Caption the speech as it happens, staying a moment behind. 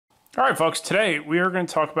All right, folks, today we are going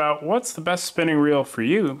to talk about what's the best spinning reel for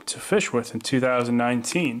you to fish with in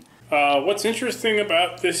 2019. What's interesting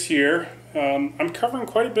about this year, I'm covering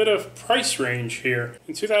quite a bit of price range here.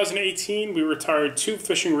 In 2018, we retired 2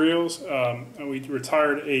 fishing reels. We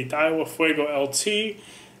retired a Daiwa Fuego LT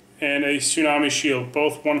and a Tsunami Shield,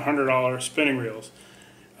 both $100 spinning reels.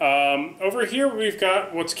 Over here we've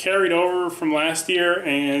got what's carried over from last year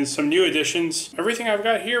and some new additions. Everything I've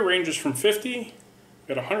got here ranges from $50,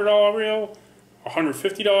 got a $100 reel, a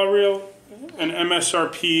 $150 reel, an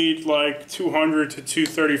MSRP like $200 to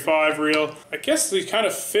 $235 reel. I guess these kind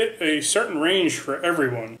of fit a certain range for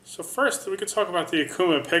everyone. So first we could talk about the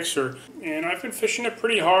Akuma Pixar, and I've been fishing it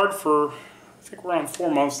pretty hard for I think around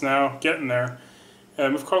 4 months now, getting there.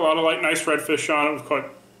 And we've caught a lot of nice redfish on it. We've caught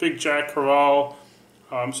big jack crevalle.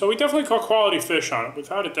 So we definitely caught quality fish on it,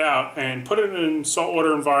 without a doubt, and put it in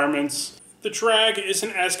saltwater environments. The drag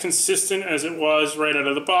isn't as consistent as it was right out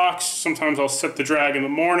of the box. Sometimes I'll set the drag in the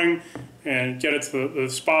morning and get it to the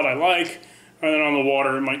spot I like, and then on the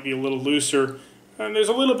water it might be a little looser. And there's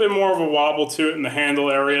a little bit more of a wobble to it in the handle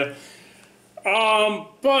area.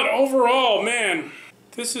 But overall, man,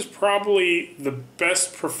 this is probably the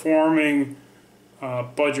best performing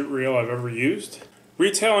budget reel I've ever used.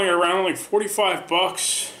 Retailing around like 45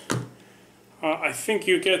 bucks. I think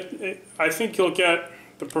you'll get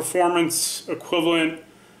the performance equivalent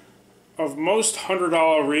of most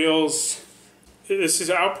 $100 reels. This has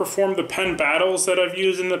outperformed the Penn Battles that I've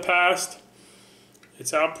used in the past.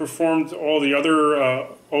 It's outperformed all the other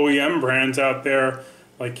OEM brands out there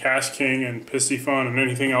like Cast King and Piscifun and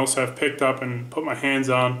anything else I've picked up and put my hands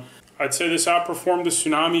on. I'd say this outperformed the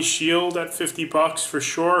Tsunami Shield at 50 bucks for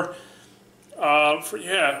sure.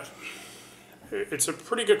 Yeah, it's a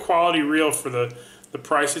pretty good quality reel for the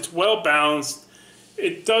price. It's well balanced.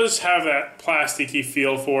 It does have that plasticky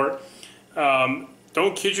feel for it.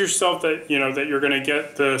 Don't kid yourself that that you're going to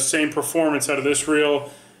get the same performance out of this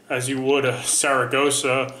reel as you would a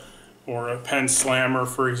Saragossa or a Penn Slammer,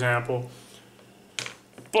 for example.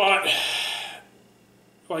 But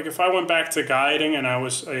like if I went back to guiding and I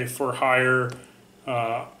was a for-hire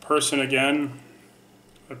person again,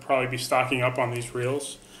 I'd probably be stocking up on these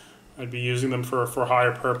reels. I'd be using them for a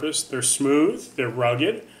for-hire purpose. They're smooth, they're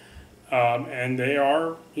rugged, and they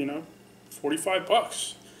are, 45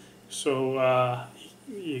 bucks. So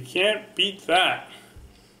you can't beat that.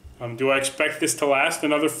 Do I expect this to last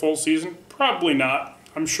another full season? Probably not.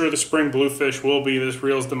 I'm sure the spring bluefish will be this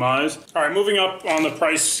reel's demise. All right, moving up on the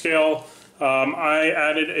price scale, I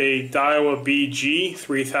added a Daiwa BG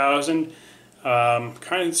 3000.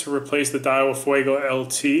 Kind of to replace the Daiwa Fuego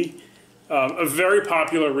LT. A very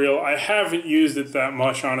popular reel. I haven't used it that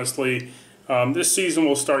much, honestly. This season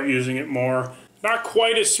we'll start using it more. Not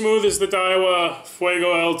quite as smooth as the Daiwa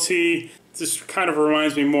Fuego LT. This kind of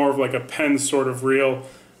reminds me more of like a Penn sort of reel.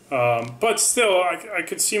 But still, I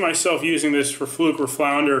could see myself using this for fluke or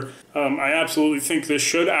flounder. I absolutely think this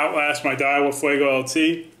should outlast my Daiwa Fuego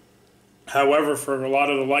LT. However, for a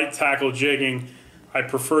lot of the light tackle jigging, I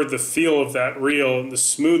preferred the feel of that reel and the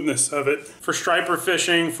smoothness of it. For striper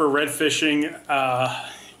fishing, for red fishing,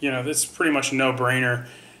 this is pretty much a no-brainer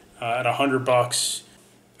at 100 bucks.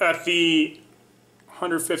 At the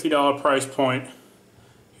 $150 price point,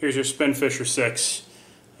 here's your Spinfisher 6.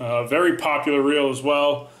 Very popular reel as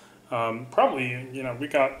well. Probably, we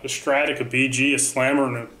got a Stratic, a BG, a Slammer,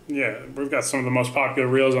 and we've got some of the most popular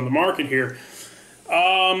reels on the market here.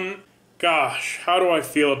 Gosh, how do I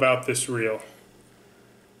feel about this reel?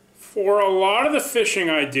 For a lot of the fishing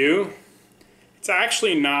I do, it's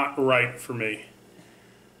actually not right for me.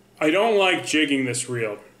 I don't like jigging this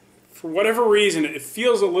reel. For whatever reason, it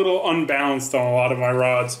feels a little unbalanced on a lot of my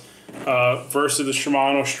rods versus the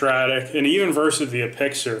Shimano Stratic and even versus the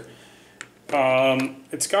Apixar.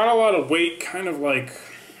 It's got a lot of weight, kind of like,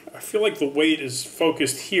 I feel like the weight is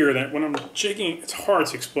focused here, that when I'm jigging, it's hard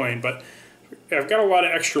to explain, but I've got a lot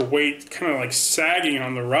of extra weight kind of like sagging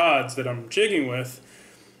on the rods that I'm jigging with.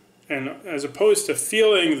 And as opposed to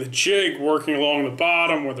feeling the jig working along the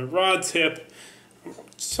bottom or the rod tip,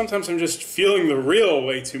 sometimes I'm just feeling the reel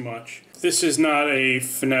way too much. This is not a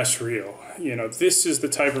finesse reel. This is the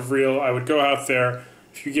type of reel I would go out there,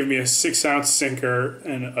 if you give me a 6-ounce sinker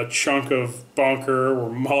and a chunk of bunker or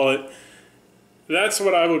mullet, that's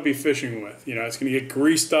what I would be fishing with. It's going to get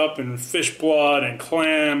greased up in fish blood and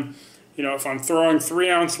clam. If I'm throwing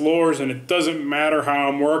 3-ounce lures and it doesn't matter how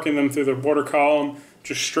I'm working them through the water column,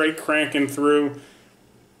 just straight cranking through,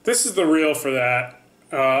 this is the reel for that.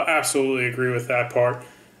 Absolutely agree with that part.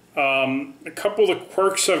 A couple of the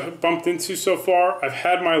quirks I've bumped into so far, I've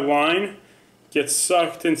had my line get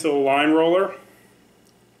sucked into the line roller.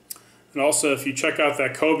 And also, if you check out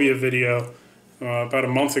that cobia video about a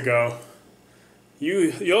month ago,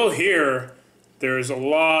 you'll hear there's a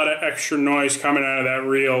lot of extra noise coming out of that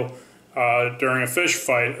reel during a fish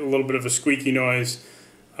fight, a little bit of a squeaky noise.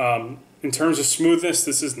 In terms of smoothness,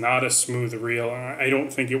 this is not a smooth reel. I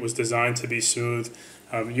don't think it was designed to be smooth.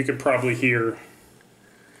 You could probably hear.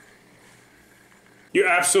 You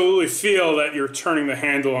absolutely feel that you're turning the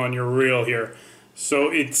handle on your reel here. So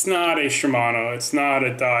it's not a Shimano, it's not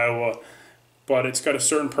a Daiwa, but it's got a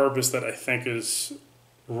certain purpose that I think is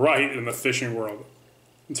right in the fishing world.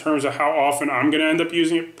 In terms of how often I'm going to end up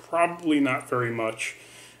using it, probably not very much.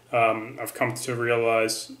 I've come to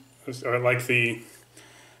realize I like the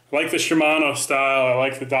Shimano style, I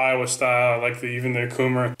like the Daiwa style, I like even the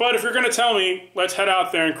Kumara. But if you're going to tell me, let's head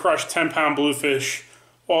out there and crush 10-pound bluefish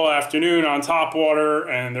all afternoon on top water,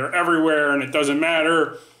 and they're everywhere and it doesn't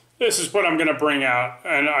matter, this is what I'm going to bring out,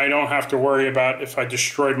 and I don't have to worry about if I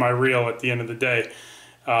destroyed my reel at the end of the day.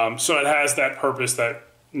 So it has that purpose that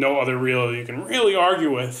no other reel you can really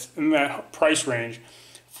argue with in that price range.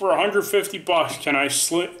 For 150 bucks, can I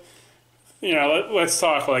let's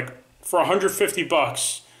talk like for 150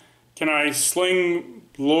 bucks, can I sling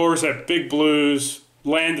lures at big blues,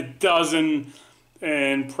 land a dozen,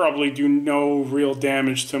 and probably do no real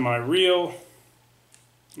damage to my reel?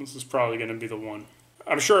 This is probably going to be the one.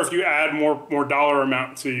 I'm sure if you add more dollar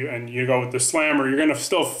amount to you and you go with the slammer, you're going to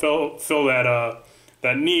still fill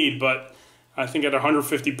that need. But I think at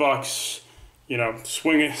 150 bucks, you know,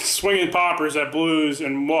 swinging poppers at blues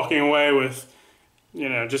and walking away with, you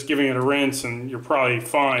know, just giving it a rinse, and you're probably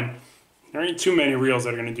fine. There ain't too many reels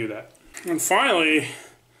that are going to do that. And finally,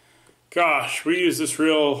 gosh, we use this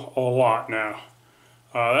reel a lot now.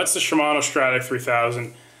 That's the Shimano Stradic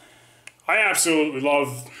 3000.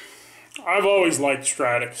 I've always liked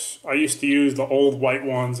Stradics. I used to use the old white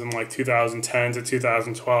ones in like 2010 to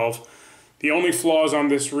 2012. The only flaws on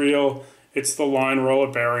this reel, it's the line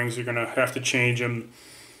roller bearings. You're going to have to change them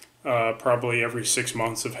probably every 6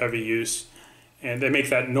 months of heavy use. And they make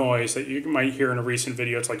that noise that you might hear in a recent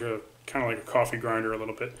video. It's like kind of like a coffee grinder a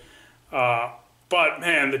little bit. But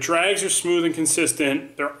man, the drags are smooth and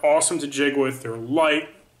consistent. They're awesome to jig with. They're light.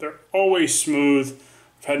 They're always smooth.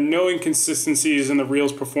 I've had no inconsistencies in the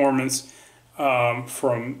reel's performance,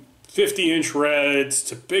 from 50-inch reds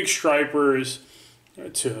to big stripers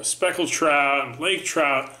to speckled trout and lake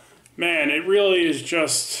trout. Man, it really is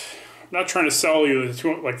just, I'm not trying to sell you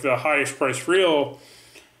like the highest price reel,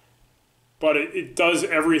 but it does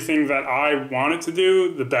everything that I want it to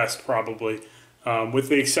do the best, probably. With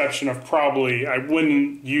the exception of probably I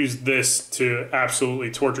wouldn't use this to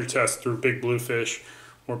absolutely torture test through big bluefish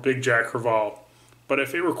or big jack crevalle. But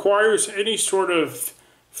if it requires any sort of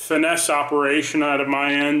finesse operation out of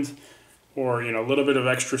my end, or a little bit of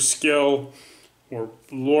extra skill or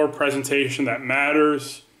lure presentation that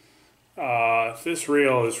matters, this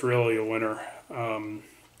reel is really a winner.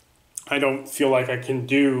 I don't feel like I can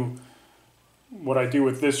do what I do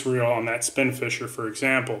with this reel on that spin fisher, for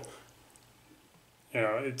example.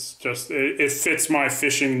 It's just, it fits my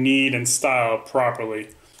fishing need and style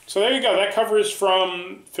properly. So there you go. That covers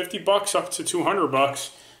from 50 bucks up to 200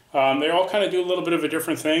 bucks. They all kind of do a little bit of a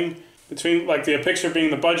different thing. Between like the picture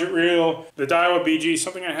being the budget reel, the Daiwa BG,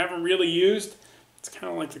 something I haven't really used. It's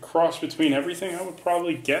kind of like the cross between everything, I would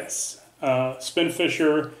probably guess. Spin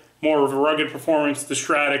fisher, more of a rugged performance. The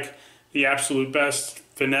Stradic, the absolute best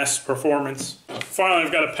finesse performance. Finally,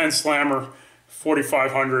 I've got a Penn Slammer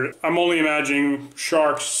 4500. I'm only imagining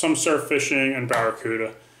sharks, some surf fishing, and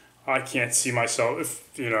barracuda. I can't see myself,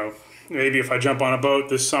 maybe if I jump on a boat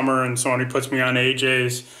this summer and somebody puts me on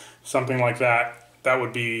AJs, something like that,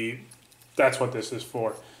 that's what this is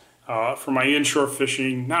for. For my inshore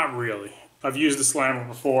fishing, not really. I've used the Slammer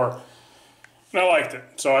before, and I liked it,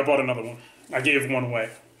 so I bought another one. I gave one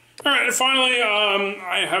away. All right, and finally,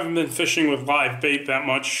 I haven't been fishing with live bait that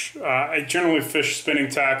much. I generally fish spinning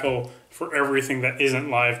tackle for everything that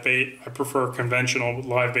isn't live bait. I prefer conventional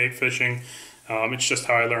live bait fishing. It's just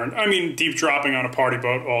how I learned. I mean, deep dropping on a party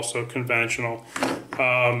boat, also conventional.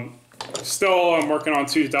 Still, I'm working on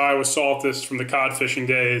 2 Daiwa saltists from the cod fishing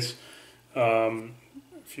days.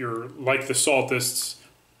 If you're like the saltists,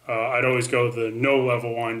 I'd always go the no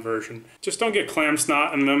level line version. Just don't get clam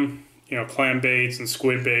snot in them, clam baits and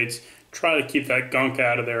squid baits. Try to keep that gunk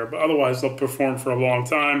out of there, but otherwise they'll perform for a long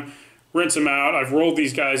time. Rinse them out. I've rolled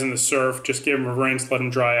these guys in the surf, just give them a rinse, let them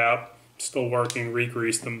dry out. Still working,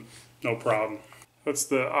 re-grease them. No problem. That's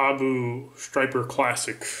the Abu Striper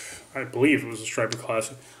Classic. I believe it was a Striper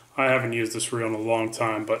Classic. I haven't used this reel in a long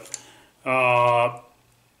time, but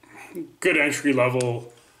good entry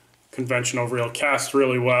level conventional reel. Casts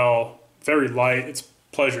really well. Very light. It's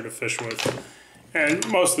pleasure to fish with. And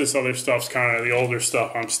most of this other stuff's kind of the older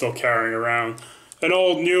stuff I'm still carrying around. An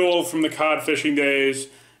old Newell from the cod fishing days,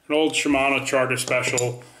 an old Shimano Charter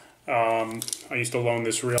Special. I used to loan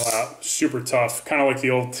this reel out. Super tough, kind of like the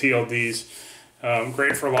old TLDs.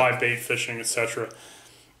 Great for live bait fishing, etc.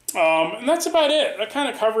 And that's about it. That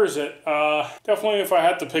kind of covers it. Definitely if I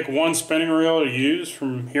had to pick one spinning reel to use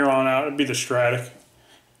from here on out, it'd be the Stratic.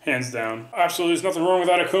 Hands down. Absolutely, there's nothing wrong with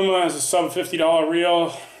that Akuma as a sub $50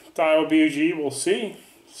 reel. Dio BUG, we'll see.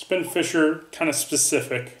 Spin fisher kind of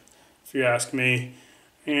specific, if you ask me.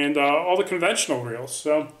 And all the conventional reels.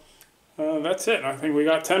 So that's it. I think we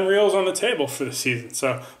got 10 reels on the table for the season.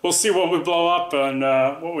 So we'll see what we blow up and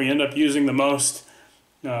what we end up using the most.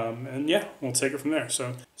 And yeah, we'll take it from there.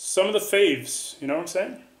 So some of the faves, you know what I'm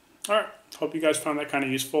saying? All right, hope you guys found that kind of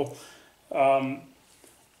useful.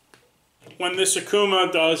 When this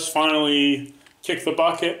Akuma does finally kick the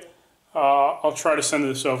bucket, I'll try to send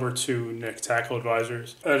this over to Nick, Tackle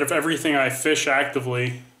Advisors. Out of everything I fish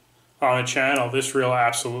actively on the channel, this reel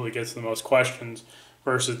absolutely gets the most questions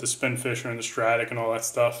versus the Spin Fisher and the Stratic and all that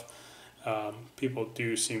stuff. People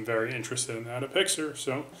do seem very interested in that at Pixar,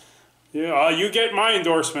 so yeah, you get my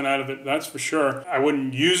endorsement out of it, that's for sure. I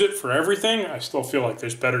wouldn't use it for everything. I still feel like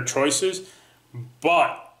there's better choices,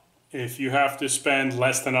 but if you have to spend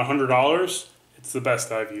less than $100, it's the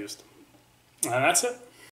best I've used. And that's it.